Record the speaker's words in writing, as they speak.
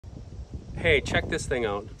Hey, check this thing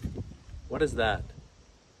out. What is that?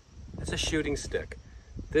 That's a shooting stick.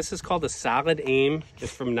 This is called a solid aim.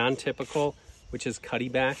 It's from Non-Typical, which is cutty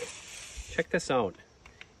back. Check this out.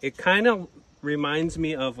 It kind of reminds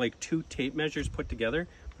me of like two tape measures put together,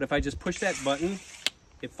 but if I just push that button,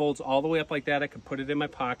 it folds all the way up like that. I can put it in my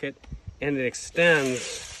pocket and it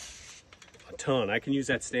extends a ton. I can use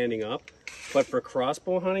that standing up, but for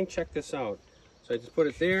crossbow hunting, check this out. So I just put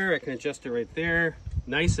it there, I can adjust it right there,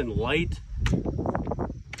 nice and light.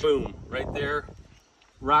 Boom, right there,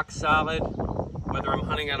 rock solid. Whether I'm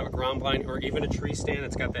hunting out of a ground blind or even a tree stand,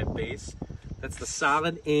 it's got that base. That's the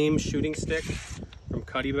solid aim shooting stick from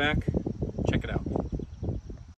Cuddyback.